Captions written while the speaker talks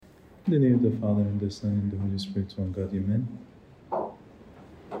In the name of the Father, and the Son, and the Holy Spirit, one God, Amen.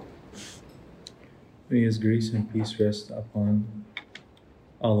 May His grace and peace rest upon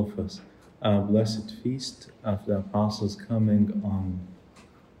all of us. Our blessed feast of the Apostles coming on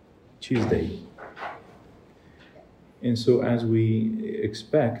Tuesday. And so as we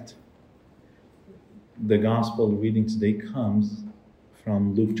expect, the Gospel reading today comes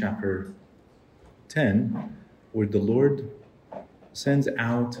from Luke chapter 10, where the Lord sends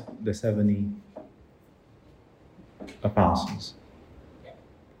out the 70 apostles.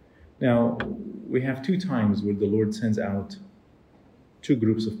 Now, we have two times where the Lord sends out two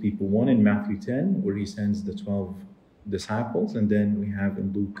groups of people. One in Matthew 10, where he sends the 12 disciples, and then we have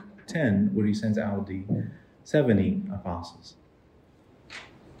in Luke 10, where he sends out the 70 apostles.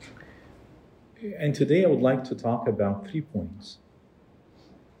 And today I would like to talk about 3 points.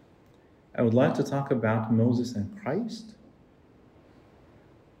 I would like to talk about Moses and Christ,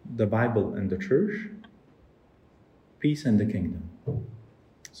 the Bible and the church, peace and the kingdom.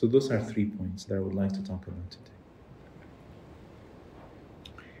 So those are 3 points that I would like to talk about today.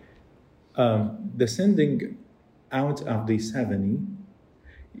 The sending out of the 70.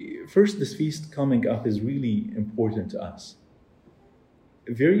 First, this feast coming up is really important to us.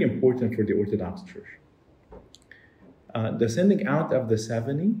 Very important for the Orthodox Church. The sending out of the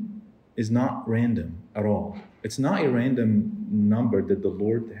 70 is not random at all. It's not a random number that the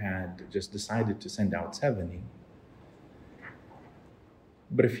Lord had just decided to send out 70.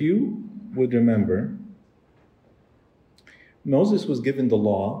 But if you would remember, Moses was given the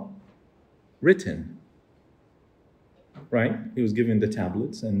law written, right? He was given the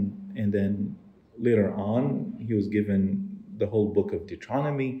tablets, and then later on, he was given the whole book of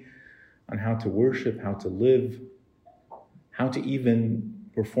Deuteronomy on how to worship, how to live, how to even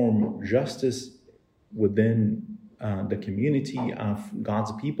perform justice within the community of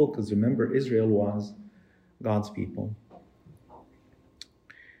God's people, because remember, Israel was God's people.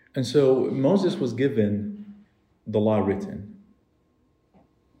 And so Moses was given the law written.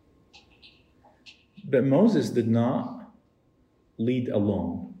 But Moses did not lead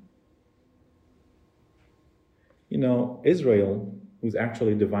alone. You know, Israel was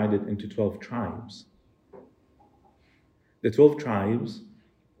actually divided into 12 tribes. The 12 tribes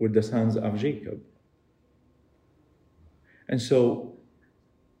were the sons of Jacob. And so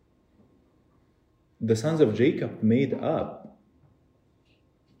the sons of Jacob made up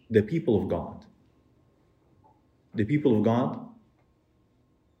the people of God. The people of God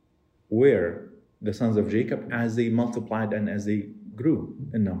were the sons of Jacob as they multiplied and as they grew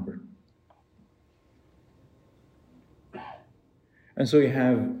in number. And so you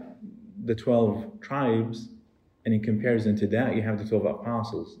have the 12 tribes, and in comparison to that, you have the 12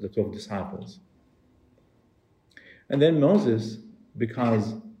 apostles, the 12 disciples. And then Moses,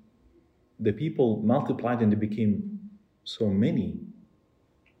 because the people multiplied and they became so many,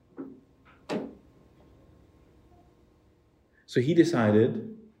 so he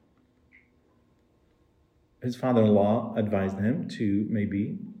decided, his father-in-law advised him to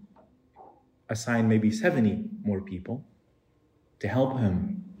maybe assign maybe 70 more people to help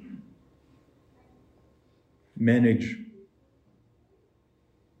him manage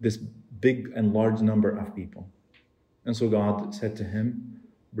this big and large number of people. And so God said to him,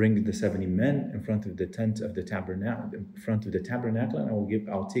 bring the 70 men in front of the tent of the tabernacle, in front of the tabernacle, and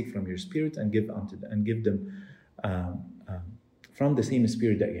I'll take from your spirit and give them from the same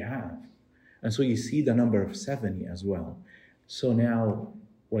spirit that you have. And so you see the number of 70 as well. So now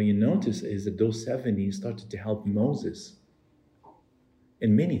what you notice is that those 70 started to help Moses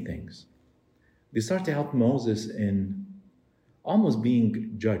in many things. They start to help Moses in almost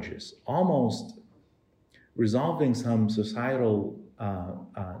being judges, almost resolving some societal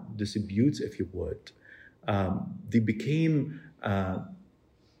disputes, if you would. They became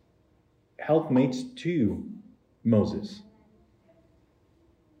helpmates to Moses.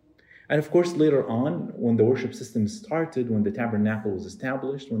 And of course, later on, when the worship system started, when the tabernacle was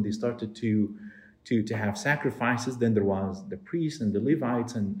established, when they started to have sacrifices, then there was the priests and the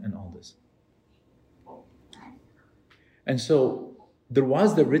Levites and all this. And so there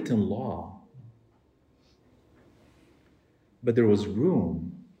was the written law, but there was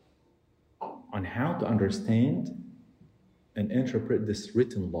room on how to understand and interpret this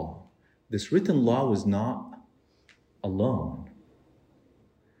written law. This written law was not alone,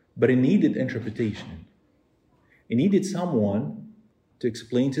 but it needed interpretation. It needed someone to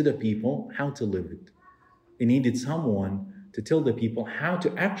explain to the people how to live it. It needed someone to tell the people how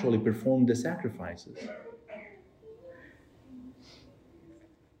to actually perform the sacrifices.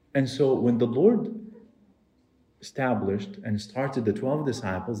 And so when the Lord established and started the 12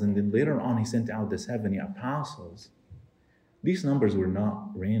 disciples, and then later on he sent out the 70 apostles, these numbers were not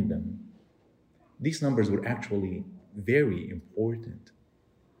random. These numbers were actually very important.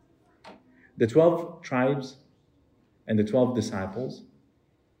 The 12 tribes and the 12 disciples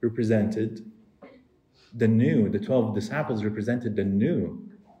represented the 12 disciples represented the new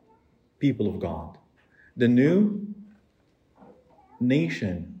people of God, the new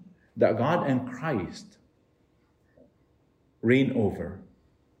nation that God and Christ reign over.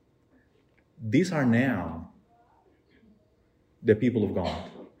 These are now the people of God.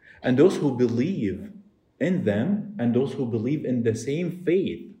 And those who believe in them and those who believe in the same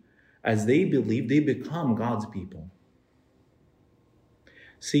faith as they believe, they become God's people.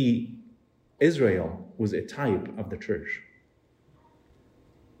 See, Israel was a type of the church.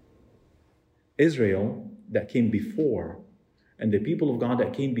 Israel that came before and the people of God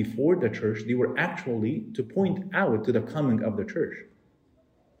that came before the church, they were actually to point out to the coming of the church.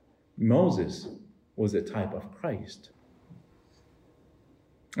 Moses was a type of Christ.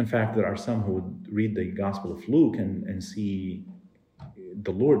 In fact, there are some who would read the Gospel of Luke and see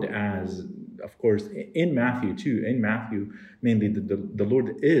the Lord as, of course, in Matthew too. In Matthew, mainly the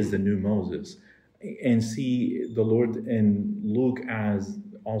Lord is the new Moses. And see the Lord in Luke as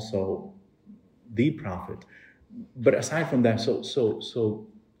also the prophet. But aside from that, so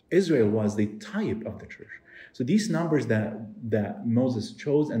Israel was the type of the church. So these numbers that Moses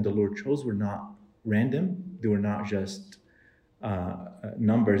chose and the Lord chose were not random. They were not just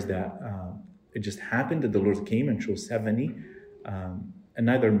numbers that it just happened that the Lord came and chose 70, and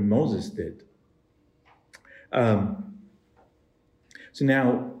neither Moses did. So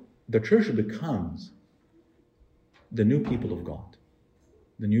now the church becomes the new people of God.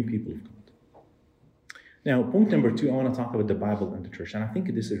 The new people of God. Now, point number 2, I want to talk about the Bible and the church, and I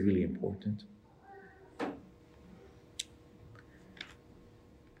think this is really important.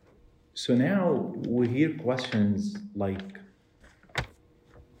 So now we hear questions like,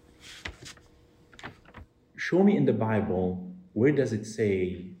 show me in the Bible, where does it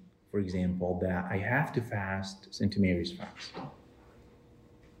say, for example, that I have to fast St. Mary's fast?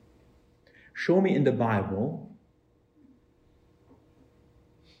 Show me in the Bible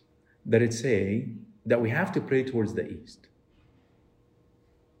that it say that we have to pray towards the east.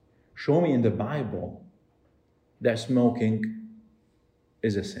 Show me in the Bible that smoking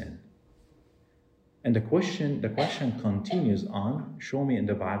is a sin. And the question continues on, show me in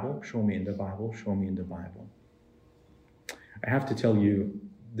the Bible, show me in the Bible, show me in the Bible. I have to tell you,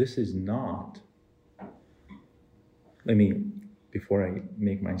 this is not, before I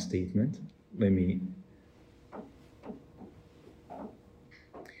make my statement,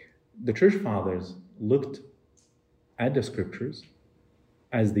 the church fathers looked at the scriptures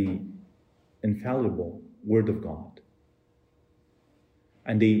as the infallible word of God.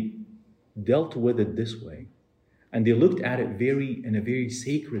 And they dealt with it this way. And they looked at it in a very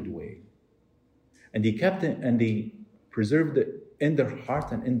sacred way. And they kept it and they preserved it in their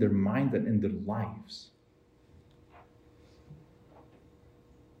heart and in their mind and in their lives.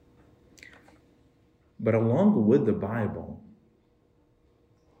 But along with the Bible,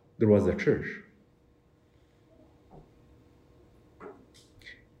 there was a church.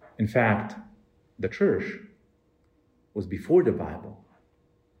 In fact, the church was before the Bible.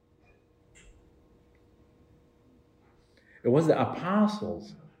 It was the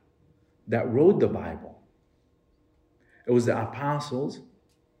apostles that wrote the Bible. It was the apostles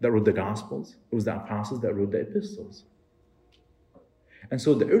that wrote the Gospels. It was the apostles that wrote the epistles. And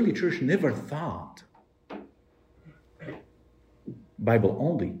so the early church never thought Bible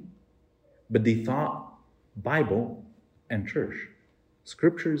only, but they thought Bible and church,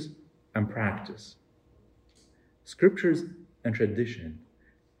 scriptures and practice, scriptures and tradition.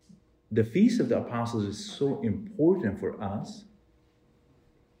 The Feast of the Apostles is so important for us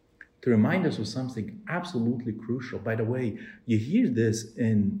to remind us of something absolutely crucial. By the way, you hear this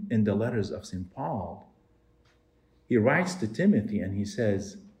in the letters of St. Paul. He writes to Timothy and he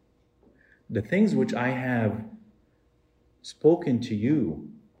says, the things which I have spoken to you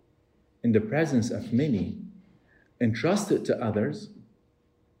in the presence of many, entrusted to others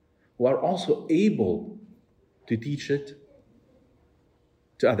who are also able to teach it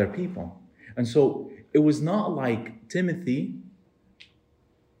to other people. And so it was not like Timothy,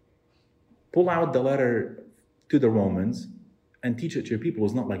 pull out the letter to the Romans and teach it to your people. It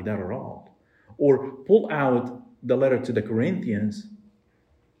was not like that at all. Or pull out the letter to the Corinthians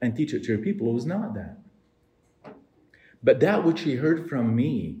and teach it to your people. It was not that. But that which he heard from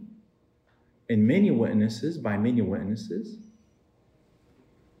me in many witnesses, by many witnesses,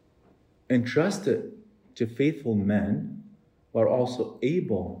 entrusted to faithful men who are also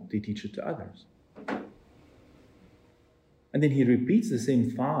able to teach it to others. And then he repeats the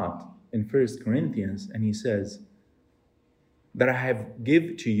same thought in 1 Corinthians, and he says, that I have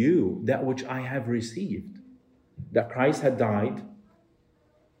give to you that which I have received, that Christ had died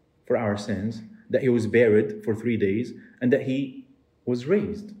for our sins, that he was buried for 3 days, and that he was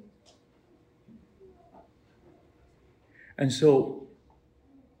raised. And so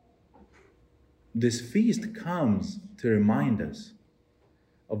this feast comes to remind us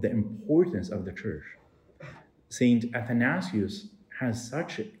of the importance of the church. Saint Athanasius has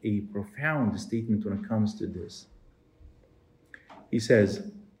such a profound statement when it comes to this. He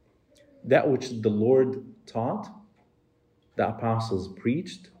says, that which the Lord taught, the apostles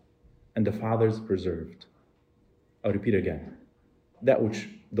preached, and the fathers preserved. I'll repeat again. That which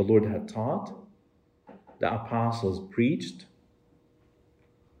the Lord had taught, the apostles preached,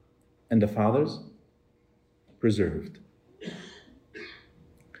 and the fathers preserved.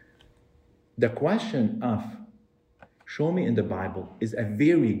 The question of show me in the Bible is a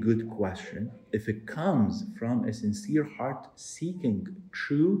very good question if it comes from a sincere heart seeking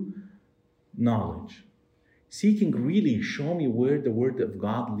true knowledge, seeking really show me where the Word of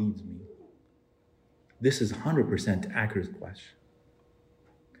God leads me. This is 100% accurate question.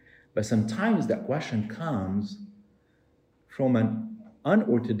 But sometimes that question comes from an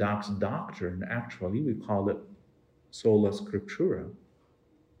unorthodox doctrine. Actually, we call it sola scriptura,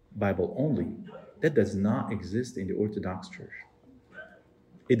 Bible only. That does not exist in the Orthodox Church.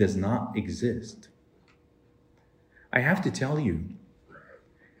 It does not exist. I have to tell you,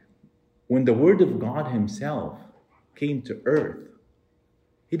 when the Word of God himself came to earth,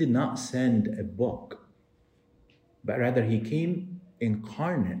 he did not send a book, but rather he came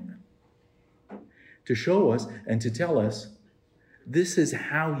incarnate to show us and to tell us, this is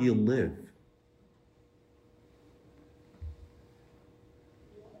how you live.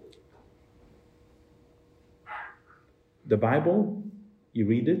 The Bible, you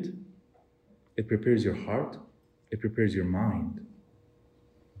read it, it prepares your heart, it prepares your mind.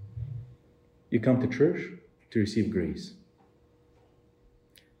 You come to church to receive grace.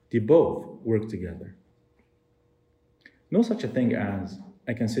 They both work together. No such a thing as,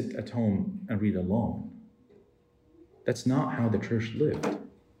 I can sit at home and read alone. That's not how the church lived.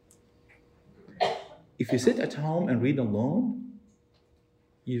 If you sit at home and read alone,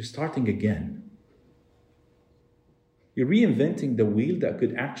 you're starting again. You're reinventing the wheel that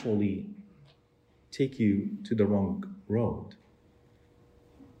could actually take you to the wrong road.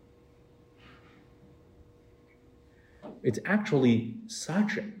 It's actually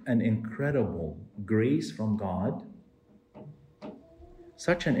such an incredible grace from God,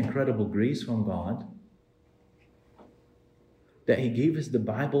 such an incredible grace from God, that he gave us the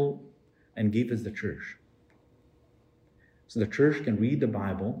Bible and gave us the church. So the church can read the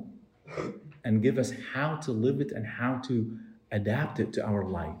Bible and give us how to live it and how to adapt it to our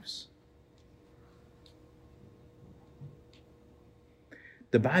lives.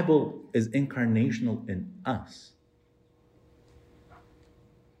 The Bible is incarnational in us.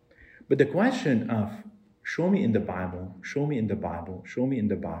 But the question of show me in the Bible, show me in the Bible, show me in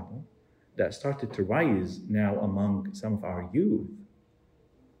the Bible, that started to rise now among some of our youth.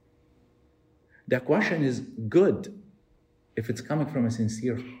 That question is good if it's coming from a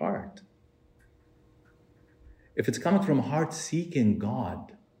sincere heart. If it's coming from a heart seeking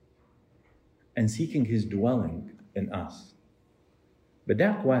God and seeking his dwelling in us. But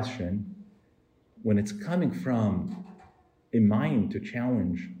that question, when it's coming from a mind to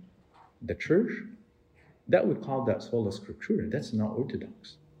challenge the church, that would call that sola scriptura. That's not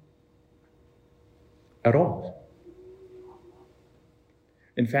orthodox at all.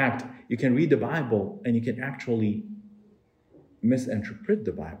 In fact, you can read the Bible and you can actually misinterpret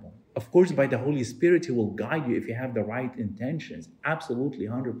the Bible. Of course, by the Holy Spirit, he will guide you if you have the right intentions. Absolutely,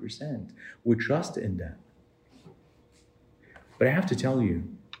 100%. We trust in that. But I have to tell you,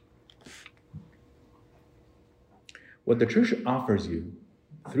 what the church offers you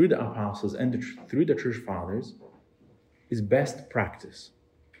through the apostles and through the church fathers is best practice.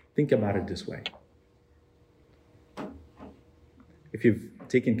 Think about it this way. If you've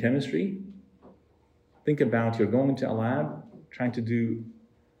taken chemistry, think about you're going to a lab, trying to do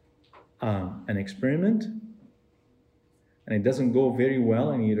an experiment, and it doesn't go very well,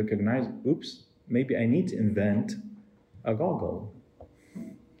 and you recognize, oops, maybe I need to invent a goggle,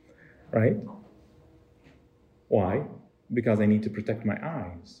 right? Why? Because I need to protect my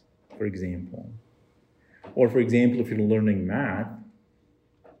eyes, for example. Or for example, if you're learning math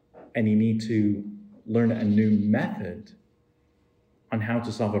and you need to learn a new method on how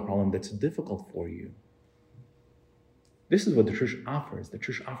to solve a problem that's difficult for you, This is what the church offers. The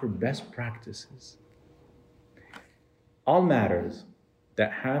church offers best practices. All matters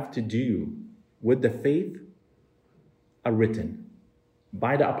that have to do with the faith are written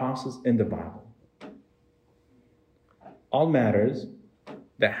by the apostles in the Bible. All matters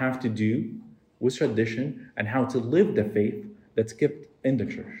that have to do with tradition and how to live the faith that's kept in the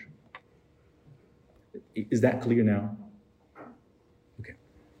church. Is that clear now? Okay.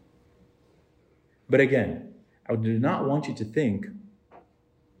 But again, I do not want you to think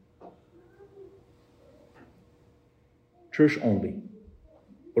church only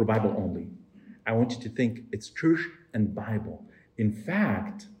or Bible only. I want you to think it's church and Bible. In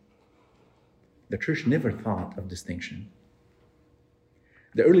fact, the church never thought of distinction.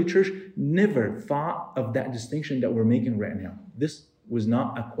 The early church never thought of that distinction that we're making right now. This was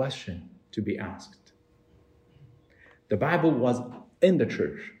not a question to be asked. The Bible was in the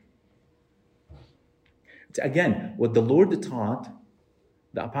church. It's again what the Lord taught,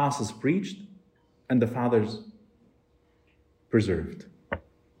 the apostles preached, and the fathers preserved.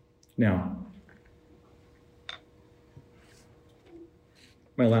 Now,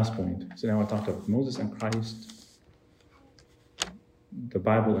 my last point. So now I talked about Moses and Christ, the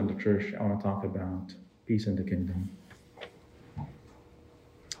Bible and the church. I want to talk about peace in the kingdom.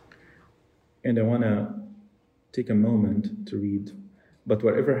 And I want to take a moment to read, but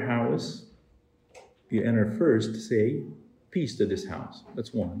whatever house you enter first, say, peace to this house.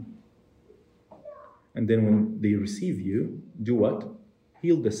 That's one. And then when they receive you, do what?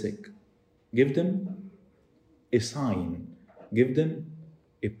 Heal the sick. Give them a sign. Give them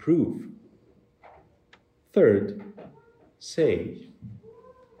a proof. Third, say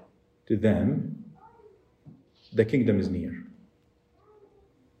to them, the kingdom is near.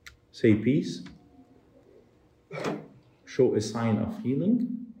 Say peace. Show a sign of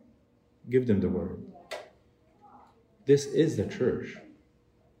healing. Give them the word. This is the church.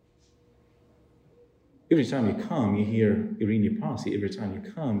 Every time you come, you hear Irini Pasi. Every time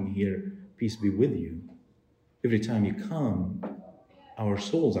you come, you hear peace be with you. Every time you come, our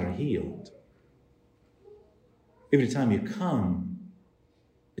souls are healed. Every time you come,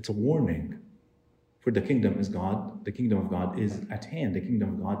 it's a warning. For the kingdom is God. The kingdom of God is at hand. The kingdom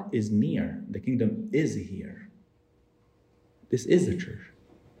of God is near. The kingdom is here. This is the church.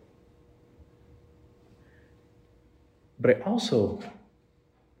 But I also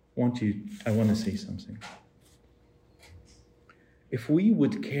want to say something. If we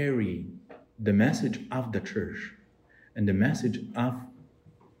would carry the message of the church and the message of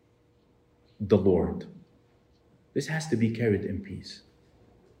the Lord, this has to be carried in peace.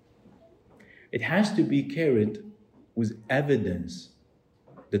 It has to be carried with evidence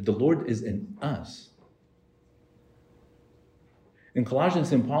that the Lord is in us. In Colossians,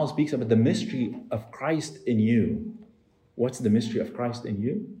 St. Paul speaks about the mystery of Christ in you. What's the mystery of Christ in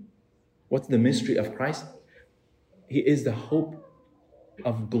you? What's the mystery of Christ? He is the hope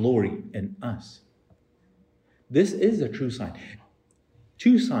of glory in us. This is a true sign.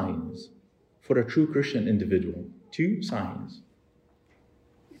 Two signs for a true Christian individual. Two signs.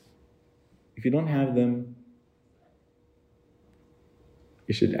 If you don't have them,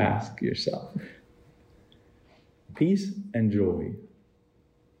 you should ask yourself. Peace and joy.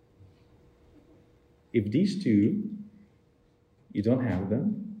 If these two, you don't have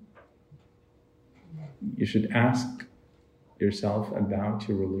them, you should ask yourself about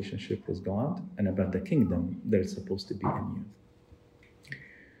your relationship with God and about the kingdom that is supposed to be in you.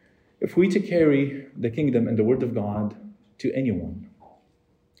 If we to carry the kingdom and the word of God to anyone,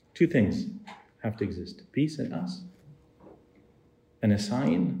 two things have to exist: peace in us and a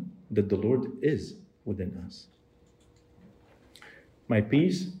sign that the Lord is within us. My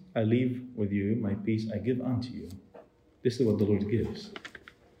peace I leave with you, my peace I give unto you. This is what the Lord gives,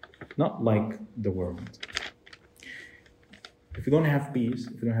 not like the world. If we don't have peace,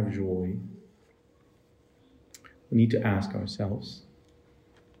 if we don't have joy, we need to ask ourselves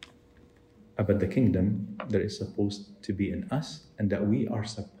about the kingdom that is supposed to be in us and that we are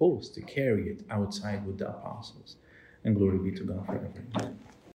supposed to carry it outside with the apostles. And glory be to God forever.